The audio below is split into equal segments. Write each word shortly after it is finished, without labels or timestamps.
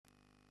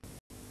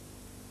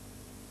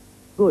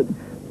good.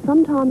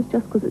 Sometimes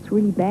just because it's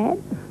really bad.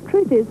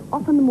 Truth is,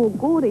 often the more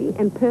gaudy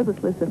and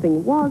purposeless a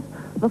thing was,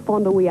 the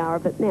fonder we are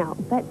of it now.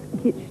 That's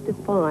kitsch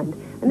defined.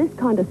 And this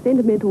kind of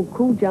sentimental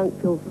cool junk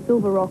fills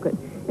Silver Rocket.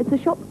 It's a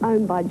shop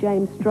owned by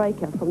James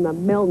Straker from the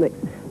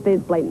Melnicks.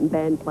 There's blatant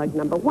band plug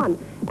number 1.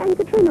 And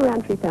Katrina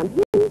Roundtree found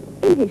him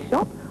in his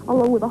shop,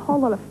 along with a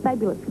whole lot of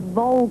fabulous,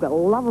 vulgar,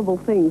 lovable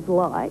things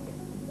like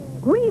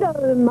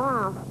Guido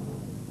Mars,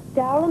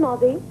 Darryl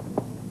Ozzie,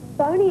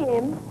 Boney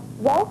M,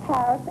 Rolf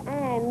Harris,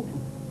 and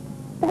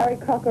Barry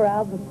Crocker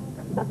album.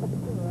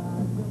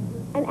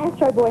 And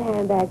Astro Boy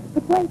handbags.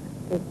 But wait,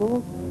 there's more.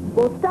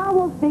 Well, Star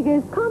Wars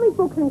figures, comic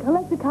books, and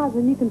collector cards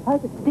that you can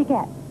poke a stick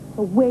at.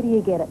 So where do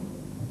you get it?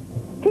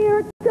 Here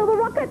at Silver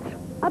Rocket,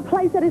 a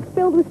place that is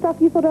filled with stuff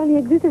you thought only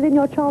existed in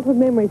your childhood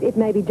memories. It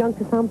may be junk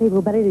to some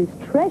people, but it is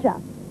treasure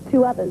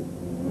to others.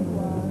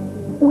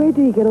 Where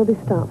do you get all this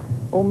stuff?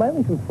 Well,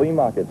 mainly from flea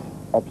markets,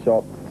 op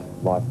shops,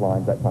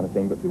 lifelines, that kind of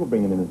thing, but people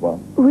bring them in as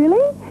well.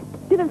 Really?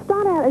 Did it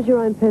start out as your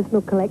own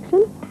personal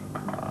collection?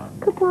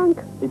 Kaplunk.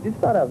 It did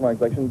start out as my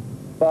collection,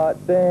 but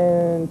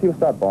then people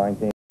started buying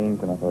things,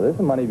 and I thought, there's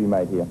some money to be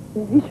made here.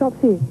 Yeah, who shops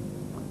here?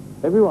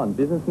 Everyone,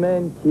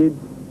 businessmen, kids,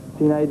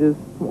 teenagers,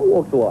 all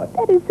walks of life.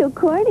 That is so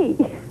corny.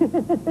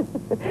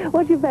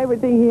 What's your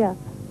favourite thing here?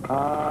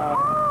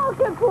 Oh,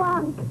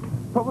 Kaplunk.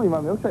 Probably my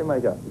milkshake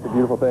maker. It's a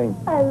beautiful thing.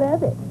 I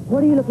love it.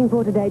 What are you looking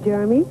for today,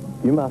 Jeremy?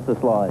 Viewmaster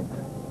slides.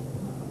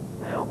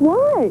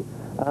 Why?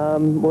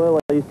 Well,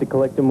 I used to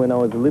collect them when I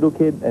was a little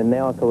kid, and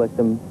now I collect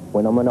them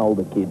when I'm an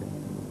older kid.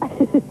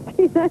 Do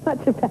you know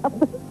much about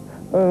them?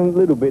 A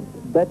little bit.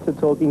 That's a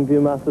talking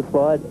Viewmaster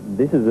slide.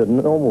 This is a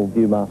normal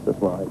Viewmaster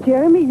slide.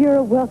 Jeremy, you're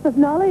a wealth of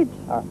knowledge.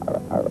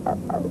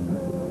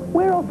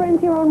 We're all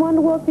friends here on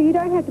Wonderworld, so you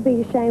don't have to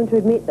be ashamed to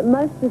admit that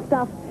most of the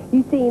stuff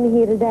you see in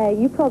here today,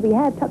 you probably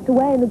have tucked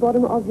away in the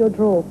bottom of your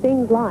drawer.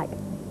 Things like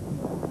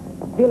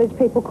Village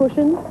People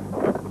cushions,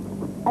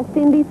 a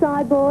Cindy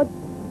sideboard,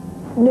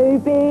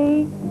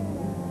 Snoopy,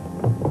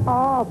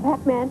 oh,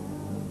 Pac-Man,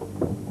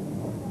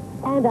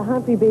 and a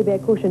Humphrey Bee Bear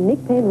cushion.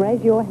 Nick Penn,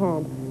 raise your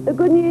hand. The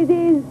good news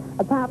is,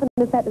 apart from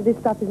the fact that this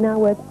stuff is now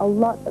worth a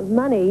lot of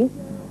money,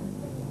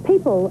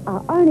 people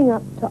are owning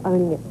up to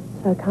owning it.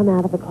 So come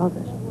out of the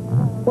closet.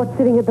 What's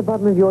sitting at the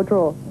bottom of your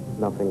drawer?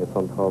 Nothing that's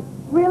on top.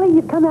 Really?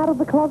 You've come out of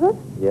the closet?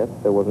 Yes,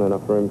 there wasn't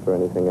enough room for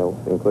anything else,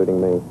 including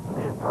me.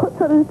 What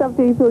sort of stuff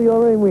do you fill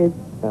your room with?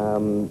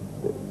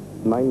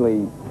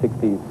 Mainly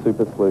 60s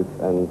Super Sleuth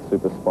and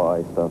Super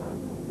Spy stuff.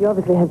 You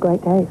obviously have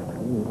great taste.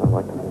 I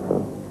like to think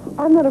so.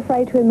 I'm not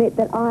afraid to admit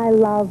that I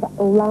love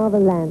lava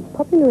lamps.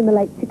 Popular in the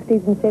late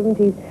 60s and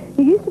 70s.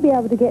 You used to be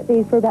able to get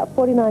these for about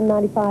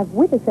 $49.95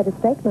 with a set of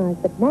steak knives,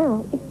 but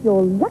now, if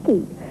you're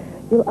lucky,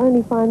 you'll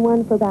only find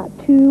one for about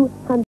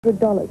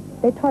 $200.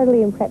 They're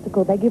totally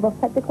impractical. They give off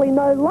practically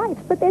no light,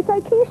 but they're so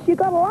quiche, you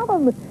gotta love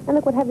them. And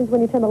look what happens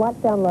when you turn the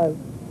lights down low.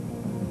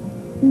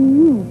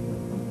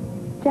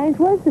 James,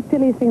 what is the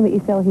silliest thing that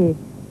you sell here?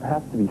 It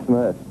has to be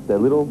Smurfs. They're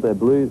little, they're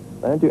blue,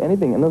 they don't do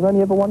anything, and there's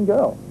only ever one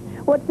girl.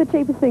 What's the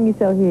cheapest thing you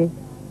sell here?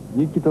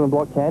 New Kids on the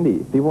Block candy.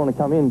 If people want to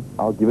come in,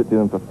 I'll give it to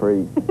them for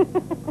free.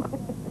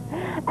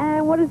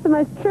 And what is the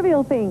most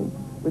trivial thing?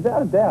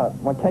 Without a doubt,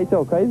 my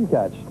KTEL Crazy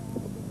Catch.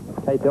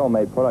 KTEL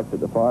made products that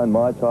define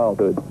my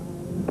childhood.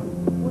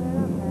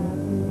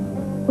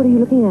 What are you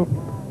looking at?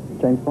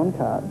 James Bond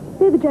cards.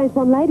 They're the James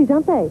Bond ladies,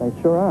 aren't they? They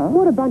sure are.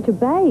 What a bunch of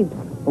babes.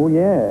 Oh,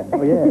 yeah.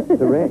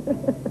 Direct.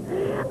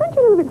 Aren't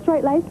you a little bit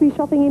straight-laced to be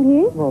shopping in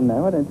here? Well,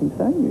 no, I don't think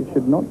so. You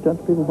should not judge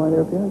people by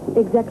their appearances.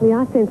 Exactly.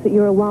 I sense that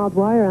you're a wild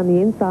warrior on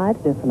the inside.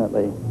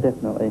 Definitely.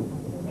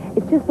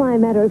 It's just by a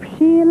matter of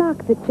sheer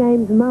luck that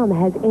James' mum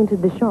has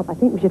entered the shop. I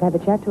think we should have a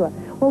chat to her.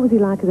 What was he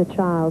like as a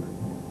child?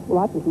 Well,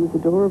 I think he was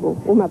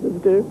adorable. All mothers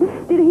do.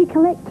 Did he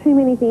collect too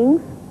many things?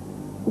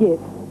 Yes.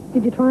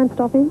 Did you try and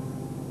stop him?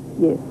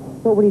 Yes.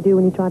 What would he do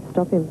when you tried to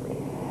stop him?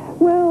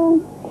 Well,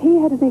 he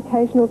had an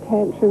occasional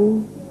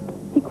tantrum.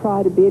 He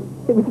cried a bit.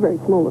 It was very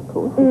small, of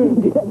course. He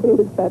didn't do that when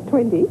he was about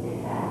 20.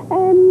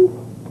 And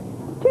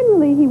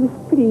generally, he was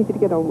pretty easy to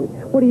get on with.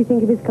 What do you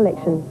think of his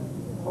collection?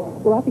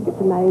 Well, I think it's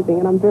amazing,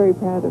 and I'm very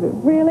proud of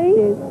him. Really?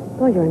 Yes.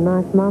 Oh, you're a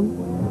nice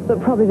mum.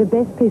 But probably the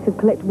best piece of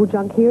collectible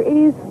junk here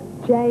is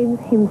James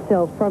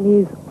himself, from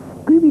his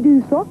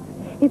Scooby-Doo socks,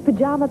 his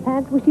pyjama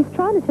pants, which he's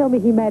trying to tell me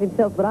he made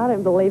himself, but I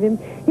don't believe him,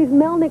 his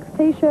Melnicks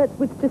T-shirts,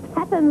 which just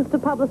happens to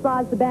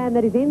publicise the band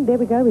that he's in. There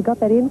we go, we got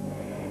that in.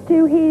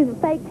 To his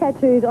fake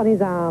tattoos on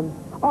his arm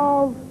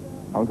of...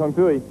 Hong Kong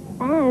Phooey.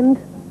 And...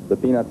 The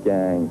Peanuts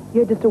Gang.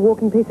 You're just a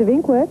walking piece of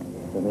inkwork.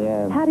 Certainly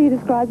am. How do you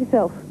describe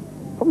yourself?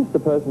 Probably just a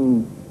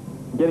person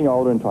getting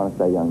older and trying to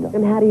stay younger.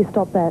 And how do you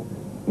stop that?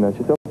 Immerse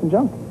yourself in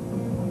junk.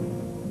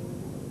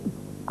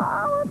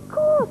 Oh, of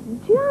course,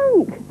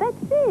 junk.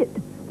 That's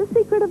it. The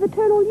secret of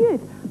eternal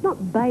youth.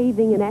 Not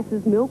bathing in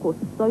ass's milk or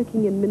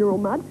soaking in mineral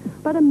mud,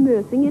 but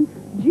immersing in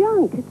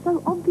junk. It's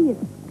so obvious.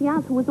 The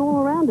answer was all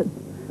around us.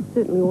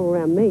 Certainly all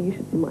around me. You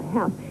should see my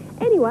house.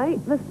 Anyway,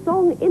 the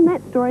song in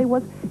that story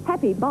was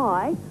Happy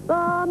by the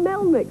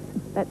Melnicks.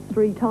 That's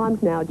 3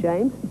 times now,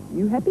 James.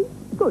 You happy?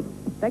 Good.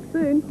 Back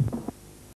soon.